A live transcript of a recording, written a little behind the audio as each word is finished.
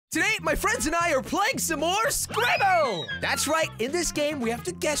Today, my friends and I are playing some more Scribble! That's right, in this game, we have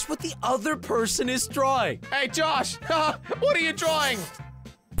to guess what the other person is drawing. Hey, Josh, what are you drawing?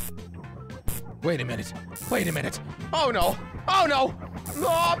 Wait a minute. Oh no,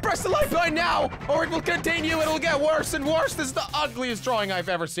 Oh, press the like button now, or it will continue, it'll get worse and worse. This is the ugliest drawing I've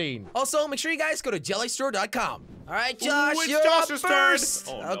ever seen. Also, make sure you guys go to jellystore.com. All right, Josh, it's you're Josh's up first.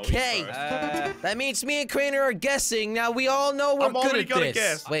 turn. Oh, no, okay, he's first. that means me and Craner are guessing. Now, we all know we're I'm good already at gonna this.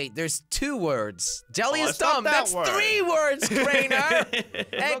 guess. Wait, there's 2 words. Jelly Oh, is it's not dumb. that That's word. 3 words, Craner.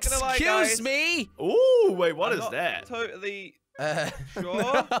 not gonna lie, Excuse guys. me. Ooh, wait, what I'm is not that? Totally Wait, sure.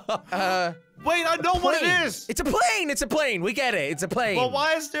 I know what it is. It's a plane. It's a plane. We get it. It's a plane. But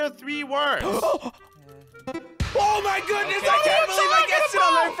why is there 3 words? Oh my goodness! Okay. I can't What are you believe I guessed it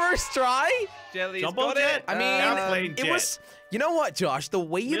on my talking first try. Jelly's Jumbo got jet? it. I mean, Airplane it jet. was. You know what, Josh? The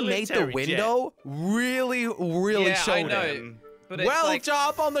way you made the Military window really yeah, showed I know. it. But it's Well like,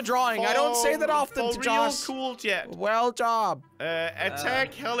 job on the drawing. I don't say that often for to Josh. real cool jet. Well job.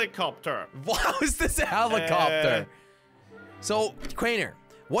 Attack helicopter. Wow, is this a helicopter? So, Craner,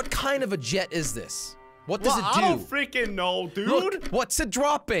 what kind of a jet is this? What does Well, I it don't do? freaking know, dude. Look, what's it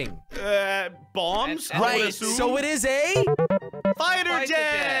dropping? Bombs. And- I would Right, assume. so it is a... Fighter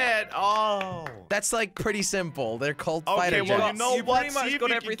jet. Oh. That's like pretty simple. They're called Okay, fighter well, jets. you know you what? pretty much See if got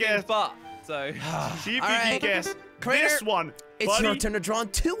you can everything guess. but. So See if you All can right. guess Craner, this one. It's buddy. your turn to draw on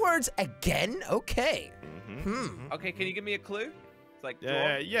 2 words again. Okay. okay, can you give me a clue? It's like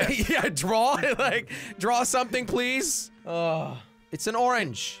draw. Yeah. Yeah, draw. Like, draw something, please. It's an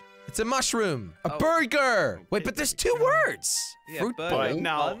orange. It's a mushroom. A Oh. burger. Wait, but there's 2 words. Yeah, Fruit burger. Right bowl.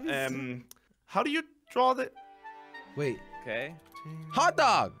 now, Buns? how do you draw the? Wait, Okay. hot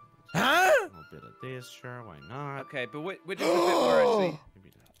dog. Huh? A little bit of this, sure, why not? Okay, but which is a bit more actually?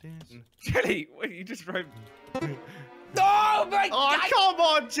 Maybe this. Jelly, wait, you just wrote. Oh my Oh, God. come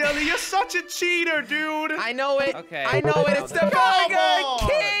on, Jelly! You're such a cheater, dude. I know it. Okay. I know it. It's the Come Burger on.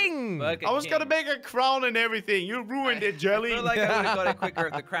 King. Burger I was King. gonna make a crown and everything. You ruined it, I Jelly. feel like I would have got it quicker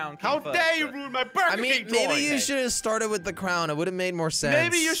if the crown came How first, dare you but- ruin my Burger I mean, King maybe drawing? you should have started with the crown. It would have made more sense.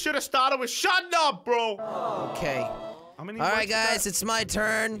 Maybe you should have started with shut up, bro. Okay. How many All words right, is that? guys, it's my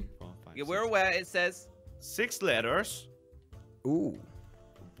turn. 4, 5, Yeah, we're aware it says. 6 letters. Ooh.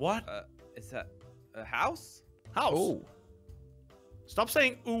 What? Is that a house? House. Oh. Stop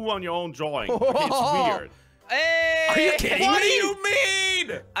saying ooh on your own drawing. It's weird. Hey! Are you kidding What do me? you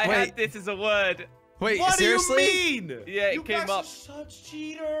mean? I Wait. had this as a word. Wait, What seriously? do you mean? Yeah, it you came guys up. Are such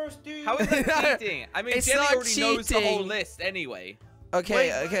cheaters, dude. How is that cheating? I mean, It's Jelly not already knows the whole cheating. list anyway. Okay,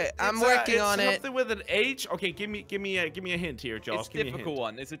 Wait, okay. I'm it's, working it's on it. Something with an H. Okay, give me a hint here, Josh. It's a Give me a difficult hint.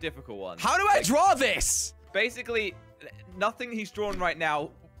 one. It's a difficult one. How do I draw this? Basically, nothing he's drawn right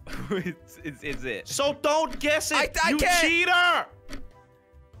now is it. So don't guess it, I you can't. cheater!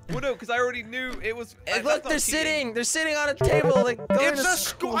 Well, no, because I already knew it was. Hey, that's look, not they're cheating. sitting. They're sitting on a table. Like, going It's to a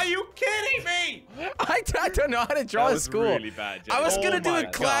school. school. Are you kidding me? I don't know how to draw That a was school. really bad, Jelly. I was Oh gonna do my a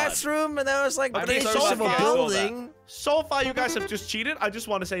God. classroom, and then I was like, Okay, but it's so just of a far- building. So far, you guys have just cheated. I just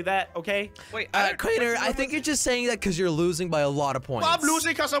want to say that, okay? Wait, I don't- Crater, I think you're just saying that because you're losing by a lot of points. I'm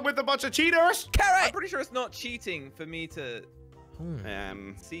losing because I'm with a bunch of cheaters. I'm Carrot. pretty sure it's not cheating for me to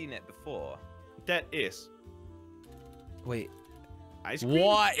Um, seen it before. that is Wait, ice cream.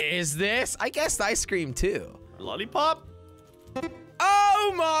 what is this? I guessed ice cream too. Lollipop.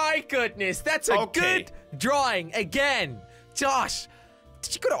 Oh my goodness, that's a Okay. good drawing again. Josh,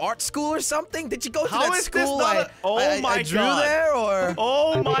 did you go to art school or something? Did you go to How that is this school not I, a- Oh I my drew God. there, or?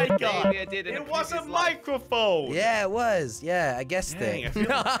 Oh my God! Maybe I did in a It was a previous life. microphone. Yeah, it was. Yeah, I guessed Dang, it.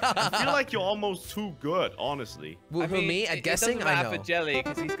 I feel like you're almost too good, honestly. Who, I mean, me? At it guessing? doesn't I matter know. for Jelly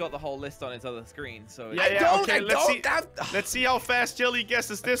because he's got the whole list on his other screen. So Yeah, I yeah. don't- Okay, I let's don't see. have- Let's see how fast Jelly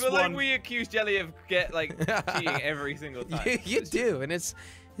guesses I this feel one. like we accuse Jelly of cheating every single time. you do, and it's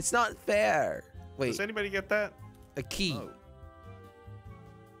not fair. Wait, Does anybody get that? a key. Oh.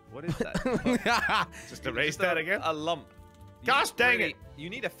 What is that? Just erase that again. A lump. Gosh dang it. You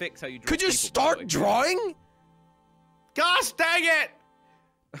need to fix how you draw. Could you people, by the start way. drawing? Gosh dang it!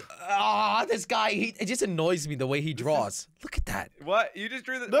 Ah, this guy, it just annoys me the way he draws. Look at that. What? You just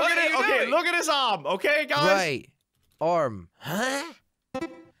drew the. Look what at are it. you Okay, doing? look at his arm. Okay, guys. Right. Arm. Huh?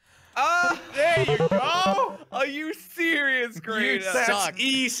 Ah! There you go. Are you serious, Green? suck. That's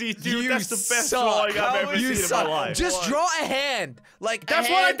easy, dude. You That's the best suck. drawing How I've ever is seen You in my suck. life. Just draw a hand. Like, That's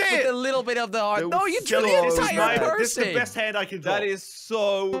a what I hand did. with a little bit of the heart. No, you drew Jelly, the this is entire my- This is the person. best hand I can draw. That is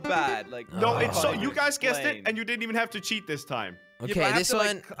so bad. Like No, I it's can't so even you guys guessed it, explain. and you didn't even have to cheat this time. Yeah, but I Okay, have this to,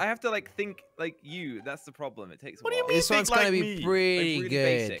 one, Like, I have to like think like you. That's the problem. It takes a What do you while. mean? this one's think gonna like be me. pretty Like, really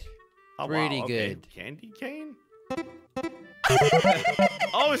good. basic. Oh, Pretty wow, okay. good. Candy cane.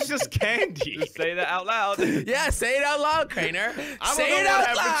 Oh, it's just candy. Just say that out loud. Yeah, say it out loud, Crainer. I Say don't it know what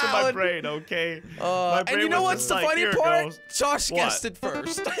out happened to my loud. brain, okay? And you know what's the funny part? Goes. Josh What? guessed it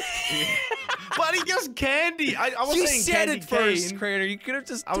first. But he guessed candy. I was You saying said candy it first, cane. Crainer. You could have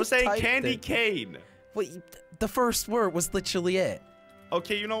just. I was saying typed candy it. cane. Wait, the first word was literally it.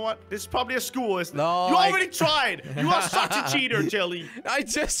 Okay, you know what? This is probably a school, isn't it? No, You I- already tried. You are such a cheater, Jelly. I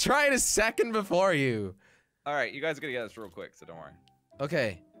just tried a second before you. All right, you guys are gonna get this real quick, so don't worry.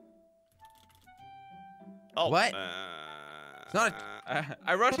 Okay. Oh, What? It's not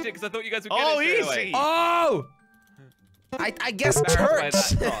I rushed it because I thought you guys would get Oh, it straight easy. away. Oh! I guessed church.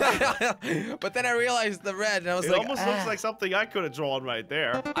 Embarrassed by But then I realized the red, and I was It like, almost ah. looks like something I could have drawn right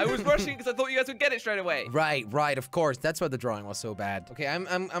there. I was rushing because I thought you guys would get it straight away. Right, of course. That's why the drawing was so bad. Okay, I'm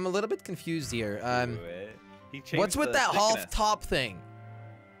a little bit confused here. He changed What's with the that half thickness. top thing?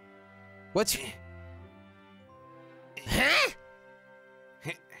 What's... Huh?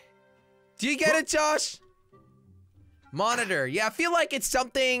 Do you get it, Josh? Monitor. Yeah, I feel like it's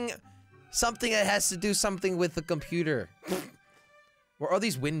something that has to do something with the computer. Where are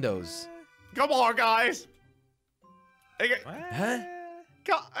these windows? Come on, guys. What? Huh?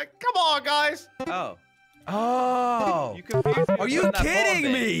 Come on, guys. Oh. Oh. You confused me. Are with you putting that ball kidding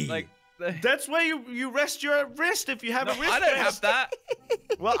thing. me? Like, That's where you rest your wrist if you have no, a wrist I don't rest. have that.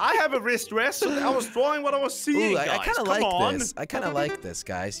 Well, I have a wrist rest, so I was drawing what I was seeing, Ooh, guys. I kind of Come like on. this. I kind of like this,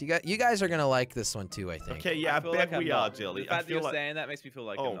 guys. You guys are gonna like this one too, I think. Okay, yeah, I feel bet like I'm we are, not. Jelly. The I fact that feel you're like saying that makes me feel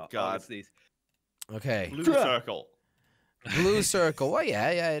like Oh, I'm not. God. It's these. Okay. blue circle. Blue circle. Oh yeah,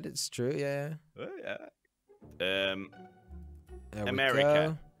 it's true. Yeah. Oh, yeah. There we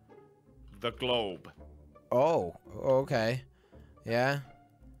America. go. The globe. Oh. Okay. Yeah.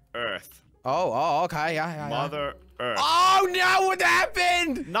 Earth. Oh. Okay. Yeah. Mother Earth. Oh no! What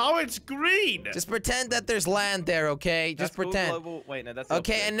happened? Now it's green. Just pretend that there's land there, okay? Just That's called pretend. global- Wait, no, that's the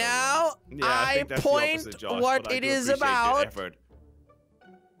Okay, opposite and of now Yeah, I I think that's the point opposite, Josh, what but I it do is appreciate your about. effort.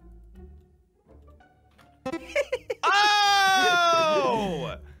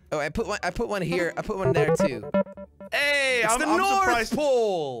 Oh! Oh, I put one here. I put one there too. Hey, It's I'm the North surprised.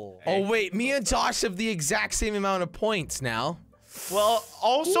 Pole. Hey. Oh wait, me and Josh have the exact same amount of points now. Well,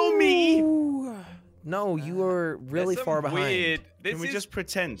 also me. Ooh. No, you are really There's far some behind. Weird. This Can we is, just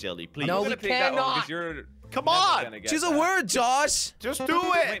pretend, Jelly, please? No, I'm we gonna pick that one cannot. because you're Come never on. gonna get Choose a that. word, Josh. Just do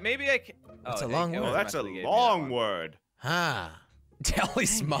it. Wait, maybe I can. That's oh, a hey, long it word. Oh, that's a automatically gave me that long one. word. Huh.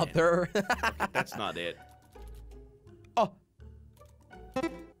 Jelly's mother. That's not it. Oh.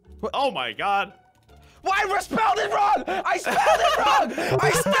 Oh my God. Why I spelled it wrong? I spelled it wrong. I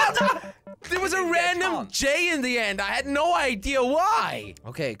spelled it. There was a random chance. J in the end. I had no idea why.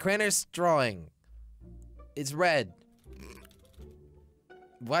 Okay, Crainer's drawing. It's red.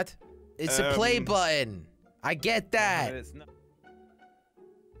 What? It's a play button. I get But that. it's not.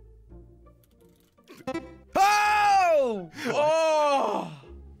 Oh! Oh!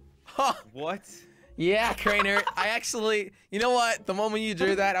 Huh. What? Yeah, Crainer. I actually, you know what? The moment you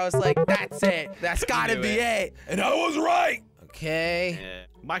drew that, I was like, that's it. That's gotta knew be it. it. And I was right. Okay.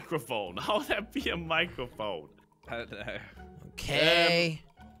 Microphone. How would that be a microphone? I don't know. Okay.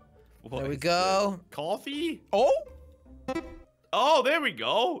 What There we is go. Coffee? Oh! Oh, there we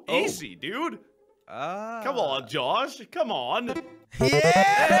go. Oh. Easy, dude. this? Ah. Come on, Josh. Come on.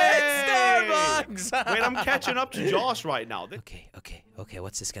 Yeah! It's Starbucks! Wait, I'm catching up to Josh right now. Okay.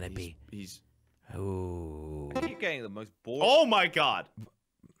 What's this gonna be? He's. Ooh. I keep getting the most boring. Oh my God.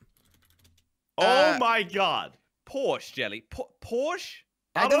 Uh, Oh my God. Porsche, Jelly. Porsche?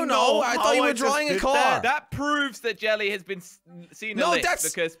 I don't know. I how thought you were just drawing a did car. that. That proves that Jelly has been seen a No, list that's-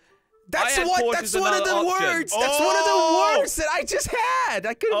 because That's I had what. Porsche That's as one of the another option. words. That's one of Oh! the words that I just had.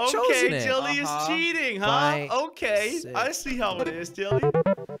 I could have chosen Okay, it. Jelly Uh-huh. is cheating, huh? By Okay, I six. see how it is, Jelly.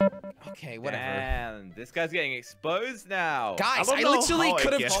 Okay, whatever. And this guy's getting exposed now. Guys, I don't I know literally how I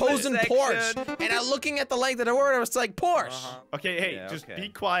could have guessed chosen it. Porsche. Section. And I looking at the length of the word, I was like, Porsche. Uh-huh. Okay, hey, Yeah, just okay. be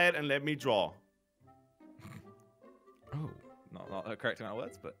quiet and let me draw. Oh. Not the correct amount of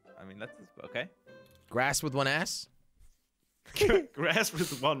words, but I mean that's okay. Grass with one ass? Grass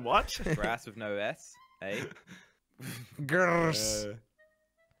with one what? Grass with no S. Hey, Grass.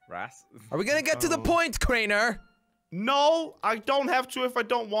 grass. Are we gonna get to the Oh. point, Crainer? No, I don't have to if I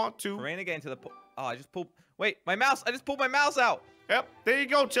don't want to. Karina getting to the. Oh, I just pulled. Wait, my mouse. I just pulled my mouse out. Yep, there you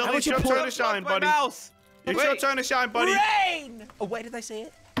go, Jelly. would It's you your pull turn up to shine, my buddy. mouse. It's Wait. your turn to shine, buddy. Rain! Oh, why did I say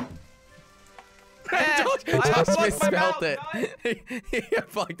it? Yeah, Josh I unplugged my misspelled mouse, it. He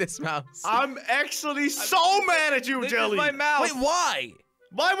unplugged this mouse. I'm actually so mad at you, This Jelly. is my mouse. Wait, why?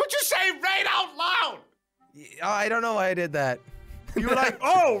 Why would you say rain out loud? Oh, I don't know why I did that. You were like,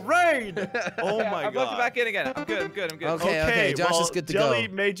 oh, rain. Oh my I'm god. looking back in again. I'm good. Okay, Josh well, is good to Jelly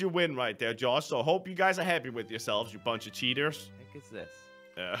go. made you win right there, Josh. So hope you guys are happy with yourselves, you bunch of cheaters. What the heck is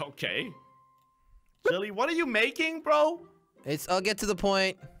this? Okay. Jelly, what are you making, bro? I'll get to the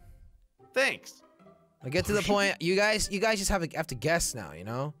point. Thanks. I'll get to the point. You guys just have to guess now, you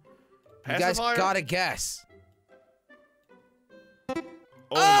know? You guys Pacifier? gotta guess. Oh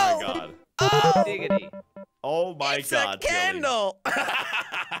my god. Oh! Diggity. Oh my It's god, a Jelly. candle!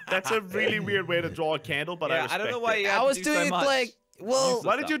 That's a really weird way to draw a candle, but I Yeah, respect I don't know why it. you I had was to do doing so it much. like, well,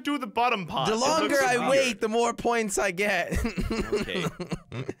 Why did you do the bottom part? the It longer looks I weird. wait, the more points I get. Okay.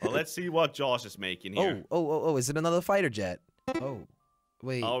 Well, let's see what Josh is making here. Oh, is it another fighter jet? Oh,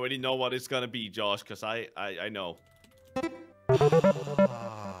 wait. I already know what it's gonna be, Josh, because I know.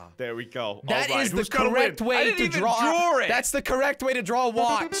 Ah. There we go. That All right, is the who's gonna correct win? I way didn't to even draw. draw it. That's the correct way to draw a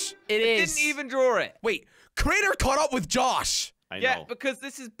watch. It is. Didn't even draw it. Wait, Crater caught up with Josh. I Yeah, know. because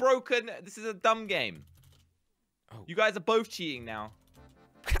this is broken. This is a dumb game. Oh. You guys are both cheating now.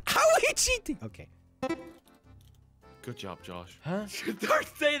 How are you cheating? Okay. Good job, Josh. Huh? Don't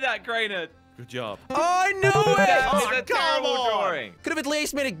say that, Crainer. Good job. Oh, I knew That it. is a come terrible on. drawing. Could have at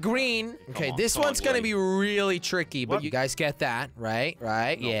least made it green. Okay, on, this come on, one's gonna Jelly. be really tricky, but What? you guys get that, right?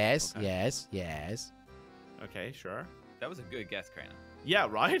 Right? No, Yes, okay. yes. Okay, sure. That was a good guess, Crainer. Yeah,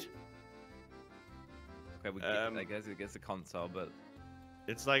 right? Okay, I guess it gets a console, but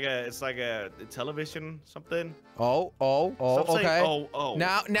It's like a television something. Oh, Stop saying, okay. oh.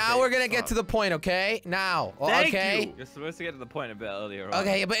 Now Okay, we're gonna get stop. to the point, okay? Now, Thank okay? you. you're supposed to get to the point a bit earlier on.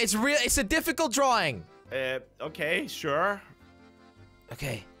 Okay, but it's a difficult drawing. Okay, sure.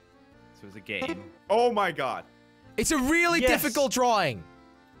 Okay. So it's a game. Oh my god. It's a really Yes. difficult drawing.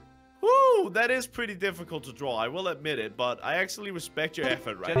 Woo, that is pretty difficult to draw, I will admit it, but I actually respect your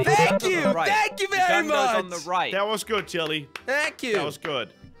effort right Jenny, now. Thank the gun's on you, the right. thank you The very gun goes on much. the right. That was good, Jelly. Thank you. That was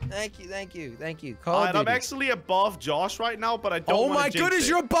good. Thank you. Call Alright, of I'm Duty. actually above Josh right now, but I don't Oh wanna my jinx goodness, it.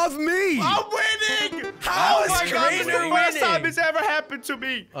 you're above me. I'm winning! How oh is my god, this is the Crainer first time winning? it's ever happened to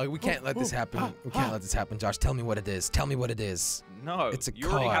me. Oh, we can't let this happen. We can't let this happen, Josh. Tell me what it is. Tell me what it is. No, It's a you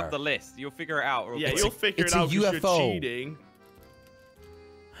already car. have the list. You'll figure it out. real Yeah, quick. you'll figure it's it a out 'cause you're UFO. cheating.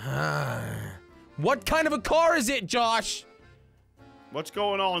 What kind of a car is it, Josh? What's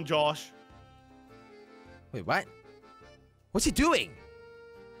going on, Josh? Wait, what? What's he doing?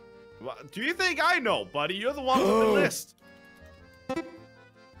 Do you think I know, buddy? You're the one with the list.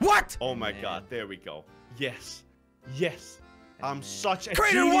 What? Oh my Man. god, there we go. Yes. Yes. I'm such a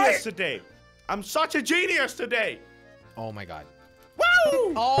Crainer, genius why- today. I'm such a genius today. Oh my god.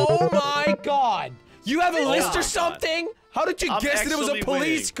 Woo! Oh my god. You have a Oh list my or God. something? How did you I'm guess that it was a actually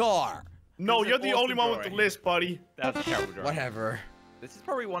police car? No, This is you're an the only awesome one with the drawing. list, buddy. That's a terrible drawing. Whatever. This is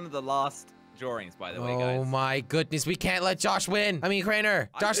probably one of the last drawings, by the way, guys. Oh my goodness, we can't let Josh win. I mean, Crainer.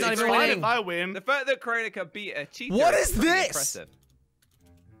 Josh's not It's even fine winning. if I win. The fact that Kranika beat a cheater What is pretty this? Impressive.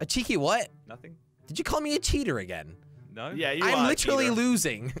 A cheeky what? Nothing? Did you call me a cheater again? No? Yeah, you I'm are a literally cheater.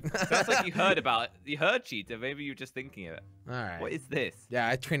 losing. Sounds like you heard about it. You heard cheater. Maybe you're just thinking of it. All right. What is this?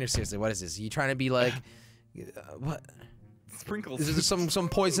 Yeah, Trainer, seriously, what is this? You trying to be like, what? Sprinkles. Is this some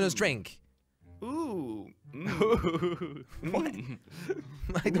poisonous drink? Ooh. What?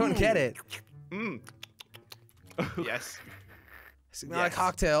 I don't get it. Mm. Yes. It's not a Yes.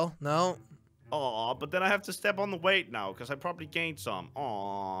 cocktail. No. Aw, but then I have to step on the weight now because I probably gained some.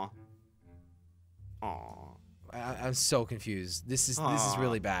 Aw. Aw. I'm so confused. This is Aw.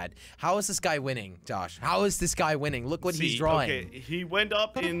 really bad. How is this guy winning, Josh? How is this guy winning? Look what he's See, drawing. Okay, he went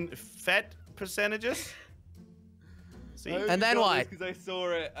up in fat percentages. See? And then what? Because I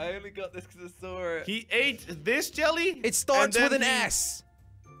saw it. I only got this because I saw it. He ate this jelly. It starts and with an then S.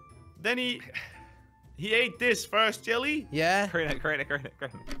 Then he ate this first jelly. Yeah?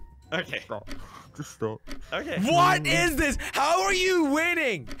 Kranik. Okay. Just stop. Okay. What is this? How are you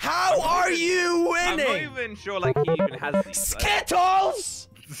winning? How are you I'm not winning? even sure like he even has these. Like, Skittles!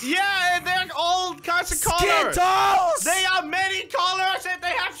 Yeah, and they're all kinds of colors. Skittles! They are many colors and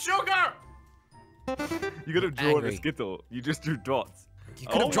they have sugar. you could have drawn Angry. a skittle. You just drew dots. You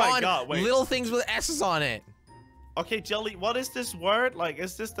could have Oh my drawn God, wait. little things with S's on it. Okay, jelly. What is this word? Like,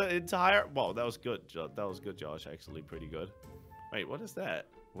 is this the entire? Whoa, that was good. That was good, Josh. Actually, pretty good. Wait, what is that?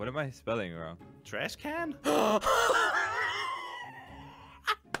 What am I spelling wrong? Trash can?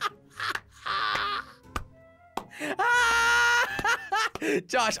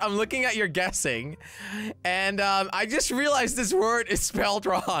 Josh, I'm looking at your guessing, and I just realized this word is spelled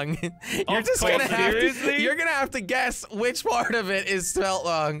wrong. You're Of just gonna course. have Seriously? to, you're gonna have to guess which part of it is spelled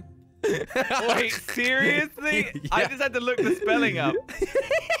wrong. Wait, seriously? I Yeah. just had to look the spelling up.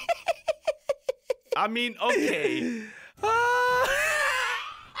 I mean, okay.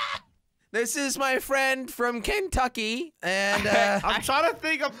 This is my friend from Kentucky, and I'm trying to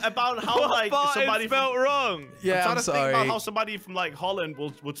think about how like What somebody is spelled wrong? yeah, I'm trying I'm to sorry. think about how somebody from like Holland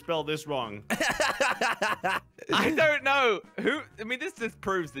would spell this wrong. I don't know. Who? I mean, this just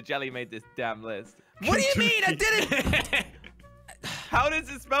proves that Jelly made this damn list. What do you mean? I didn't. How does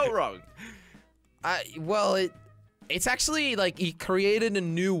it spell wrong? Well, it's actually like he created a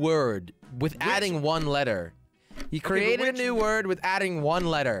new word with adding one letter. He created a new word with adding one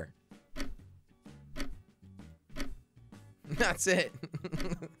letter. That's it.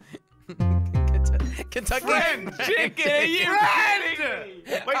 Kentucky Friend Chicken, are you kidding me?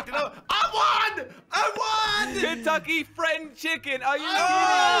 Wait, I won! I won! Kentucky Friend Chicken, are you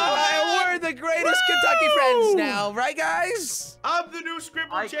Oh, we're the greatest Kentucky friends now, right, guys? I'm the new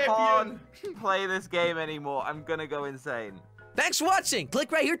Scribble I champion. can't play this game anymore. I'm gonna go insane. Thanks for watching.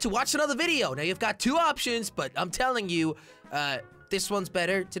 Click right here to watch another video. Now, you've got two options, but I'm telling you, this one's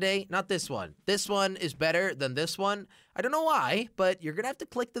better today, not this one. This one is better than this one. I don't know why, but you're gonna have to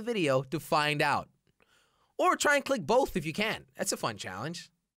click the video to find out. Or try and click both if you can. That's a fun challenge.